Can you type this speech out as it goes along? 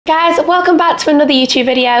Guys, welcome back to another YouTube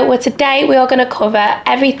video where today we are going to cover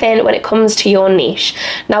everything when it comes to your niche.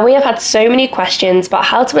 Now, we have had so many questions about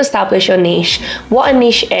how to establish your niche, what a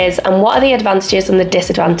niche is, and what are the advantages and the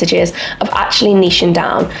disadvantages of actually niching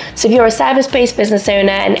down. So if you're a service-based business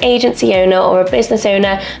owner, an agency owner, or a business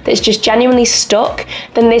owner that's just genuinely stuck,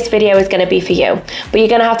 then this video is going to be for you. But you're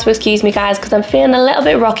going to have to excuse me, guys, because I'm feeling a little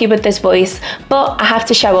bit rocky with this voice, but I have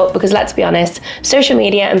to show up because, let's be honest, social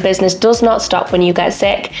media and business does not stop when you get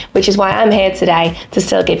sick, which is why I'm here today to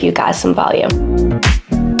still give you guys some value.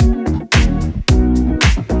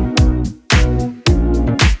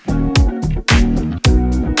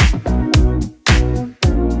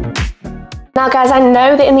 Now guys, I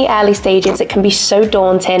know that in the early stages it can be so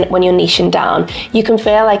daunting when you're niching down. You can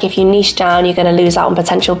feel like if you niche down, you're going to lose out on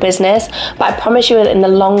potential business, but I promise you that in the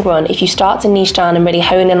long run, if you start to niche down and really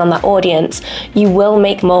hone in on that audience, you will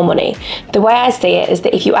make more money. The way I see it is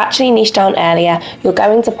that if you actually niche down earlier, you're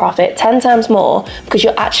going to profit 10 times more because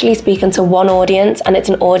you're actually speaking to one audience, and it's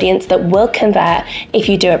an audience that will convert if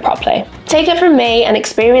you do it properly. Take it from me, an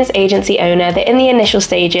experienced agency owner, that in the initial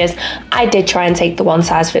stages, I did try and take the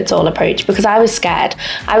one-size-fits-all approach because I was scared.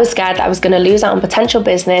 I was scared that I was going to lose out on potential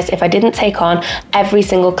business if I didn't take on every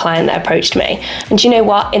single client that approached me. And you know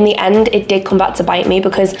what? In the end, it did come back to bite me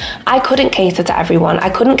because I couldn't cater to everyone. I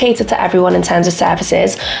couldn't cater to everyone in terms of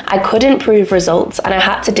services. I couldn't prove results, and I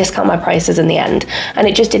had to discount my prices in the end. And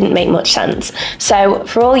it just didn't make much sense. So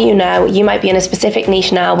for all you know, you might be in a specific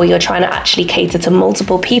niche now where you're trying to actually cater to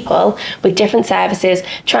multiple people with different services,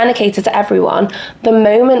 trying to cater to everyone. The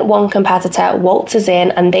moment one competitor waltzes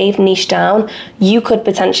in and they've niched down, you could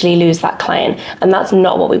potentially lose that client, and that's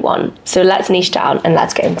not what we want. So let's niche down and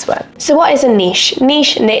let's get into it. So what is a niche?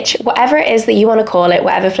 Niche, whatever it is that you want to call it,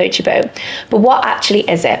 whatever floats your boat. But what actually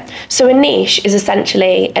is it? So a niche is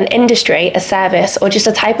essentially an industry, a service, or just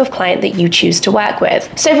a type of client that you choose to work with.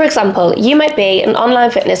 So for example, you might be an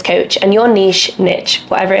online fitness coach, and your niche,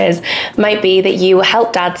 whatever it is, might be that you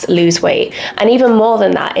help dads lose weight. And even more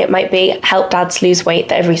than that, it might be help dads lose weight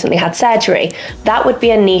that have recently had surgery. That would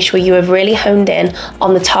be a niche where you have really honed in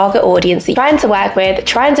on the target audience that you're trying to work with,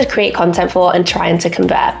 trying to create content for, and trying to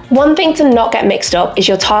convert. One thing to not get mixed up is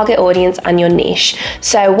your target audience and your niche.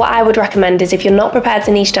 So what I would recommend is if you're not prepared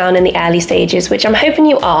to niche down in the early stages, which I'm hoping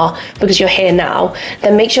you are because you're here now,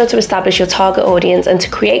 then make sure to establish your target audience and to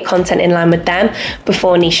create content in line with them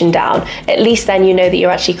before niching down. At least then you know that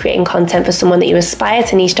you're actually creating content for someone that you aspire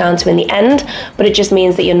to niche down to in the end, but it just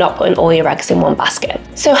means that you're not putting all your eggs in one basket.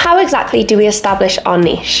 So how exactly do we establish our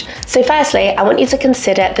niche? So firstly, I want you to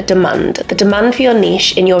consider the demand for your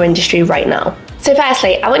niche in your industry right now. So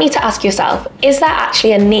firstly, I want you to ask yourself, is there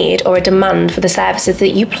actually a need or a demand for the services that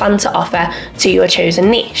you plan to offer to your chosen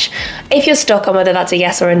niche? If you're stuck on whether that's a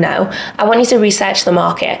yes or a no, I want you to research the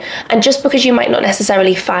market. And just because you might not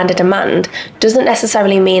necessarily find a demand doesn't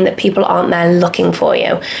necessarily mean that people aren't there looking for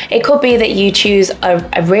you. It could be that you choose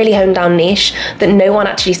a really honed down niche that no one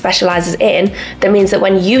actually specializes in. That means that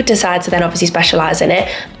when you decide to then obviously specialize in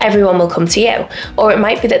it, everyone will come to you. Or it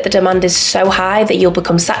might be that the demand is so high that you'll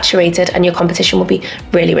become saturated and your competition will be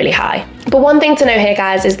really, really high. But one thing to know here,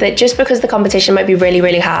 guys, is that just because the competition might be really,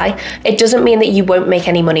 really high, it doesn't mean that you won't make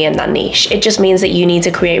any money in that niche. It just means that you need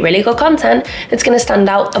to create really good content that's going to stand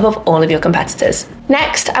out above all of your competitors.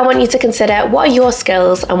 Next, I want you to consider what are your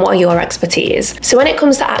skills and what are your expertise. So when it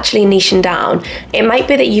comes to actually niching down, it might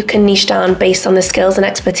be that you can niche down based on the skills and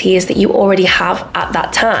expertise that you already have at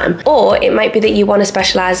that time. Or it might be that you want to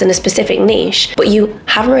specialize in a specific niche, but you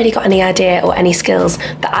haven't really got any idea or any skills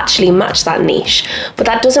that actually match that niche. But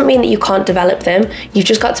that doesn't mean that you can't develop them. You've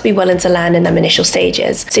just got to be willing to learn in them initial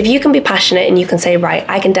stages. So if you can be passionate and you can say, right,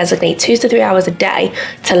 I can designate 2 to 3 hours a day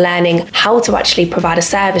to learning how to actually provide a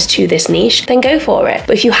service to this niche, then go for it.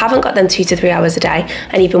 But if you haven't got them 2 to 3 hours a day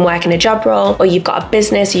and you've been working a job role, or you've got a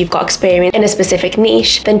business, or you've got experience in a specific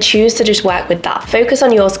niche, then choose to just work with that. Focus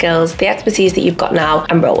on your skills, the expertise that you've got now,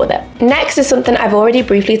 and roll with it. Next is something I've already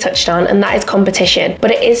briefly touched on, and that is competition.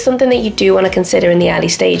 But it is something that you do want to consider in the early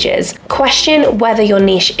stages. Question whether your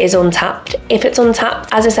niche is untapped. If it's untapped,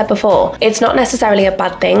 as I said before, it's not necessarily a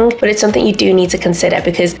bad thing, but it's something you do need to consider,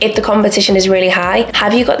 because if the competition is really high,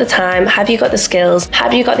 have you got the time? Have you got the skills?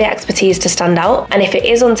 Have you got the expertise to stand out? And if it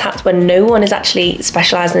is untapped when no one is actually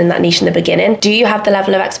specializing in that niche in the beginning, do you have the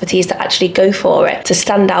level of expertise to actually go for it, to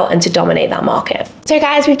stand out and to dominate that market? So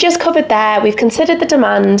guys, we've just covered there, we've considered the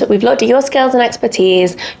demand, we've looked at your skills and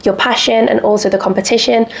expertise, your passion, and also the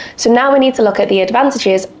competition. So now we need to look at the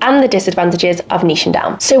advantages and the disadvantages of niching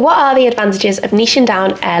down. So what are the advantages of niching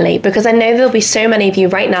down early? Because I know there'll be so many of you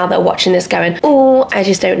right now that are watching this going, oh, I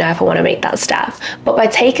just don't know if I want to make that step. But by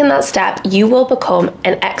taking that step, you will become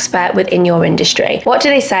an expert within your industry. What do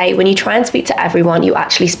they say? When you try and speak to everyone, you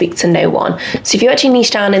actually speak to no one. So if you actually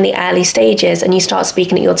niche down in the early stages and you start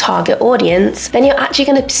speaking at your target audience, then you're actually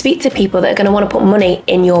going to speak to people that are going to want to put money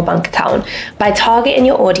in your bank account. By targeting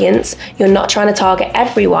your audience, you're not trying to target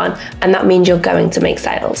everyone, and that means you're going to make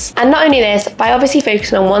sales. And not only this, by obviously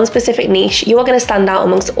focusing on one specific niche, you are going to stand out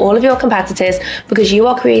amongst all of your competitors because you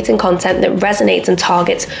are creating content that resonates and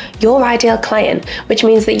targets your ideal client, which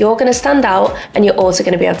means that you're going to stand out and you're also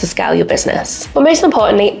going to be able to scale your business. But most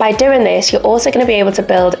importantly, by doing this, you're also going to be able to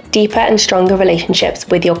build deeper and stronger relationships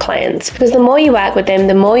with your clients, because the more you work with them,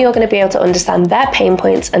 the more you're going to be able to understand their pain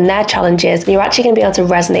points and their challenges, and you're actually going to be able to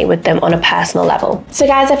resonate with them on a personal level. So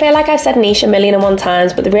guys, I feel like I've said niche 1,000,001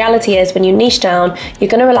 times, but the reality is when you niche down, you're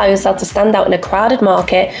going to allow yourself to stand out in a crowded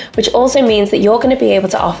market, which also means that you're going to be able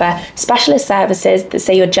to offer specialist services that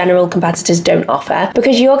say your general competitors don't offer,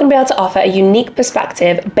 because you're going to be able to offer a unique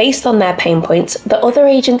perspective based on their pain points that other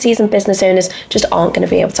agencies and business owners just aren't going to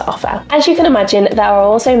be able to offer. As you can imagine, there are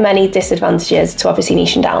also many disadvantages to obviously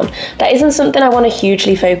niching down. That isn't something I want to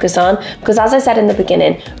hugely focus on, because as I said in the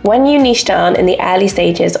beginning, when you niche down in the early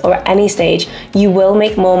stages or at any stage, you will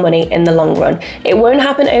make more money in the long run. It won't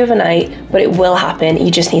happen overnight, but it will happen.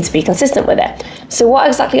 You just need to be consistent with it. So what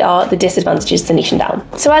exactly are the disadvantages to niching down?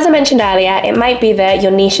 So as I mentioned earlier, it might be that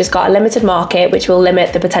your niche has got a limited market, which will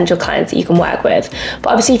limit the potential clients that you can work with. But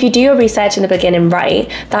obviously if you do your research in the beginning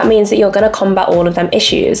right, that means that you're going to combat all of them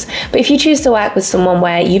issues. But if you choose to work with someone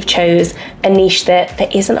where you've chose a niche that there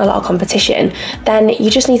isn't a lot of competition, then you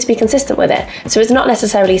just need to be consistent with it. So it's not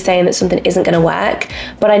necessarily saying that something isn't going to work,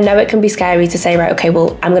 but I know it can be scary to say, right, okay,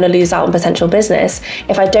 well, I'm going to lose out on potential business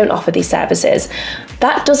if I don't offer these services.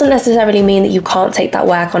 That doesn't necessarily mean that you can't take that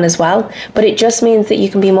work on as well, but it just means that you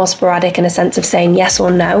can be more sporadic in a sense of saying yes or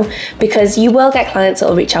no, because you will get clients that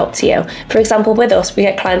will reach out to you. For example, with us, we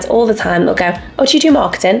get clients all the time that'll go, oh, do you do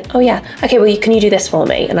marketing? Oh yeah. Okay, well, can you do this for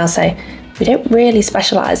me? And I'll say, we don't really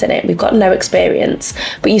specialize in it. We've got no experience,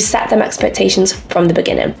 but you set them expectations from the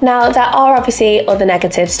beginning. Now, there are obviously other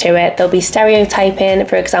negatives to it. There'll be stereotyping.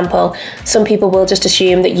 For example, some people will just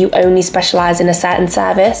assume that you only specialize in a certain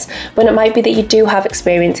service, when it might be that you do have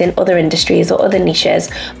experience in other industries or other niches,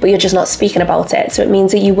 but you're just not speaking about it. So it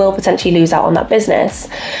means that you will potentially lose out on that business.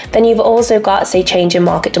 Then you've also got, say, change in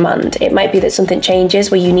market demand. It might be that something changes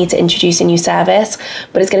where you need to introduce a new service,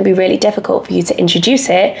 but it's going to be really difficult for you to introduce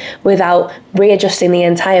it without readjusting the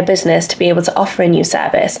entire business to be able to offer a new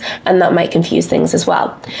service, and that might confuse things as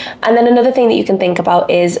well. And then another thing that you can think about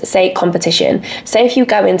is, say, competition. Say if you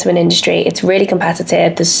go into an industry, it's really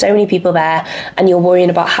competitive, there's so many people there, and you're worrying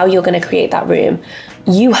about how you're going to create that room.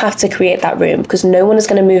 You have to create that room because no one is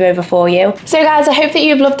going to move over for you. So guys, I hope that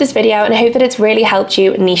you've loved this video and I hope that it's really helped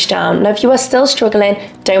you niche down. Now, if you are still struggling,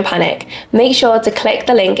 don't panic. Make sure to click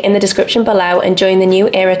the link in the description below and join the New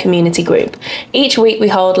Era community group. Each week we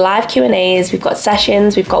hold live Q&As, we've got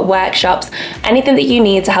sessions, we've got workshops, anything that you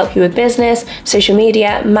need to help you with business, social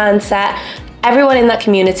media, mindset. Everyone in that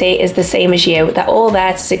community is the same as you. They're all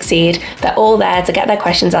there to succeed. They're all there to get their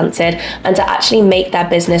questions answered and to actually make their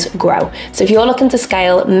business grow. So if you're looking to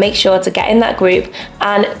scale, make sure to get in that group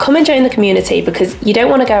and come and join the community, because you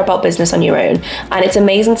don't want to go about business on your own. And it's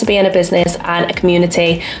amazing to be in a business and a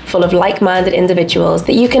community full of like-minded individuals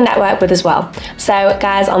that you can network with as well. So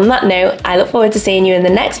guys, on that note, I look forward to seeing you in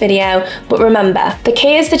the next video. But remember, the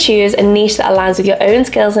key is to choose a niche that aligns with your own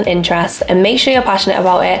skills and interests, and make sure you're passionate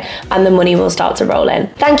about it, and the money will start to roll in.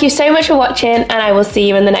 Thank you so much for watching, and I will see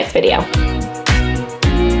you in the next video.